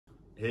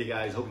Hey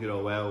guys, hope you're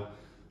all well.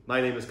 My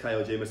name is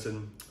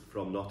Jamieson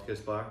from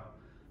Nauticus Bar.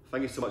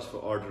 Thank you so much for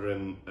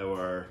ordering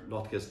our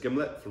Nauticus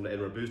Gimlet from the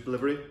Edinburgh booze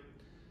delivery.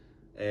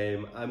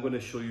 I'm going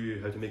to show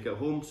you how to make it at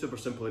home, super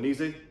simple and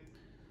easy.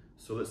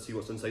 So let's see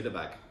what's inside the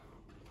bag.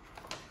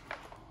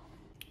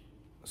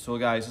 So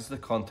guys, this is the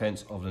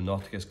contents of the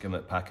Nauticus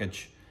Gimlet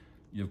package.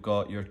 You've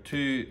got your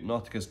 2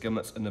 Nauticus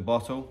Gimlets in the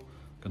bottle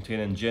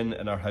containing gin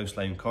and our house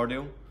lime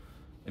cordial.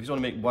 If you just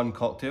want to make one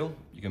cocktail,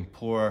 you can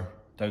pour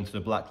down to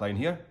the black line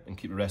here and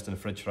keep the rest in the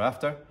fridge for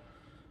after.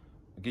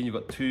 Again, you've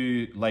got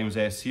 2 lime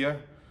zests here.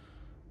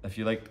 If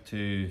you like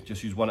to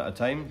just use one at a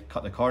time,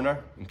 cut the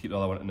corner and keep the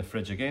other one in the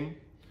fridge again.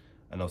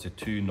 And also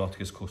 2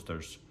 Nauticus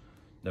coasters.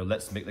 Now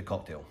let's make the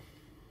cocktail.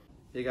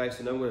 Hey guys,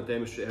 so now I'm going to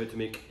demonstrate how to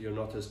make your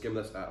Nauticus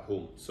Gimlets at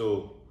home.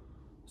 So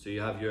you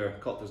have your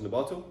cocktails in the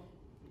bottle.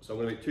 So I'm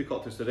going to make 2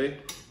 cocktails today.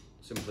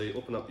 Simply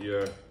open up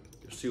your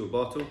sealed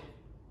bottle,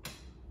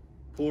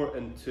 pour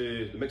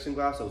into the mixing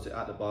glass. Obviously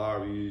at the bar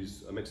we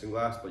use a mixing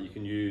glass, but you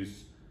can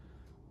use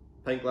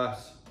pint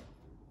glass,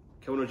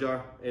 Kilner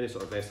jar, any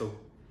sort of vessel.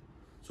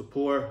 So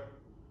pour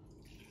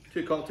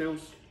 2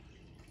 cocktails,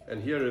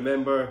 and here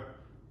remember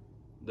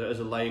there is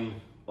a line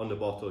on the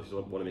bottle if you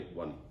don't want to make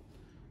one.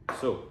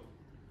 So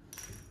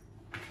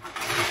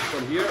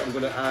from here I'm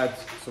going to add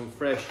some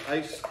fresh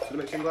ice to the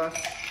mixing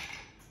glass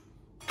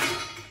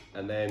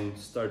and then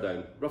stir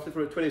down, roughly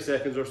for 20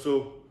 seconds or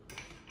so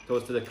till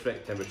it's to the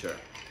correct temperature.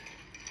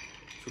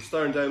 So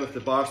stirring down with the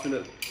bar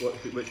spoon,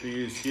 which we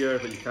use here,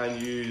 but you can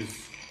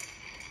use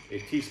a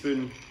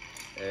teaspoon,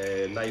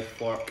 a knife,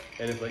 fork,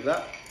 anything like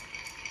that.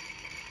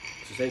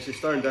 So essentially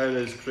stirring down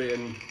is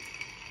creating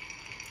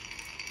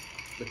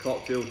the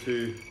cocktail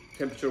to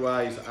temperature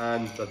wise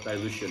and the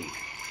dilution.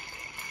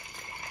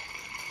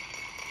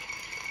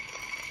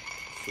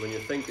 So when you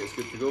think it's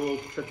good to go,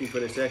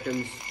 15-20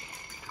 seconds,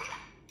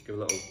 give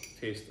a little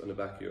taste on the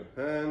back of your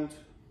hand.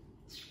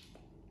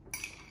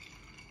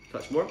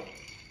 Touch more.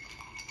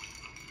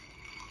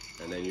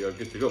 And then you're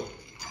good to go.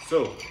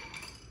 So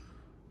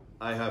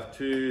I have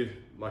 2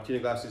 martini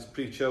glasses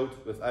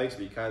pre-chilled with ice,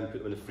 but you can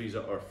put them in the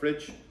freezer or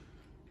fridge.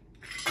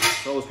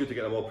 It's always good to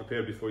get them all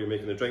prepared before you're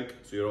making the drink,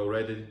 so you're all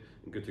ready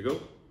and good to go.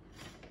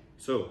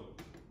 So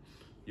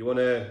you want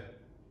to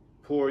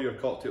pour your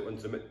cocktail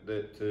into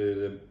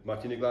the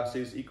martini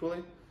glasses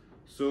equally.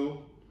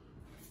 So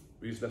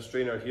we're using a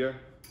strainer here,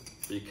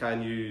 but you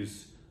can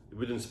use a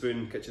wooden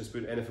spoon, kitchen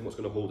spoon, anything that's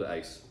going to hold the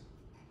ice.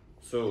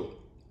 So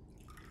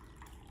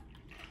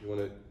you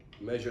want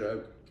to measure it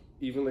out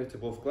evenly to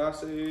both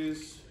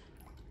glasses,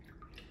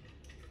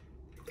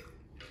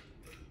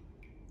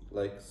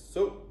 like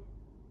so.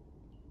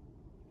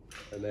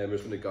 And then we're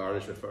just going to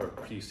garnish with our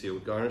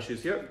pre-sealed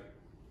garnishes here.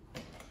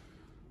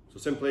 So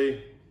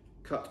simply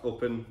cut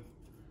open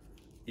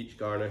each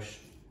garnish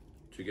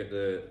to get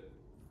the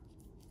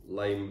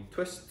lime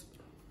twist.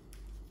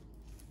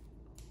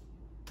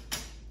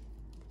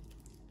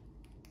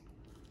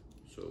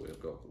 So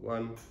we've got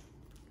 1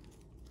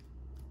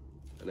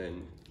 and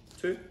then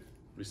 2,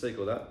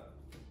 recycle that,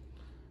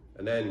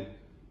 and then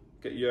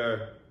get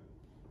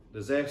the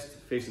zest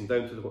facing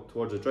down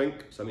towards the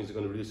drink, so that means you're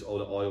going to release all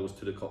the oils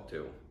to the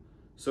cocktail.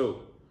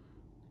 So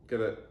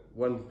give it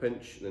 1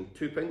 pinch and then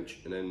 2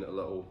 pinch and then a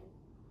little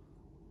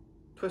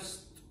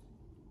twist,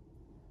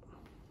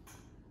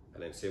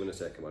 and then same on the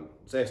second one.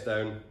 Zest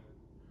down, and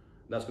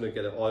that's going to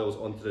get the oils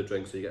onto the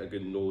drink so you get a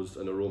good nose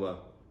and aroma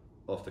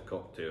of the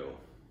cocktail.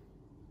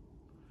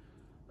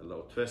 A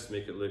little twist,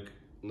 make it look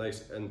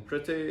nice and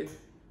pretty.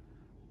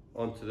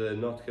 Onto the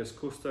Nauticus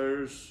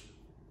coasters.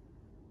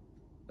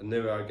 And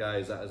there we are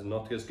guys, that is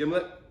Nauticus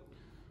Gimlet.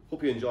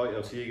 Hope you enjoy it and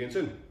I'll see you again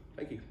soon.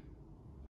 Thank you.